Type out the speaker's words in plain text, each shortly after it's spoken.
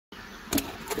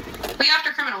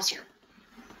criminals here.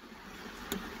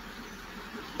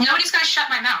 Nobody's going to shut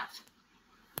my mouth.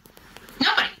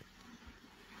 Nobody.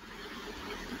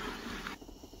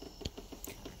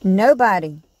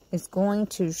 Nobody is going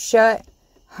to shut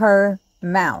her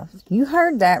mouth. You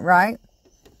heard that right.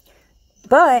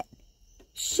 But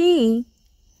she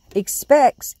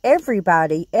expects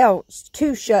everybody else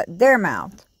to shut their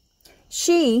mouth.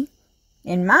 She,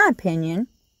 in my opinion,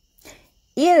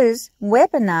 is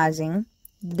weaponizing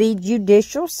the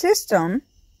judicial system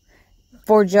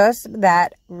for just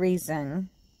that reason.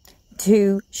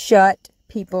 To shut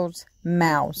people's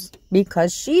mouths.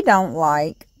 Because she don't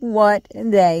like what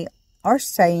they are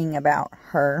saying about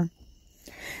her.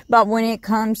 But when it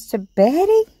comes to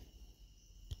Betty...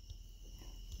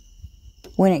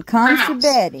 When it comes criminals to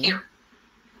Betty... Here.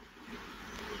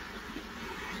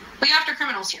 We go after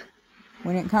criminals here.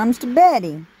 When it comes to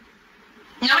Betty...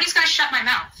 Nobody's going to shut my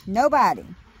mouth. Nobody.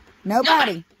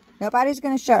 Nobody's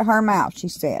going to shut her mouth, she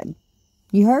said.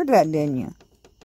 You heard that, didn't you?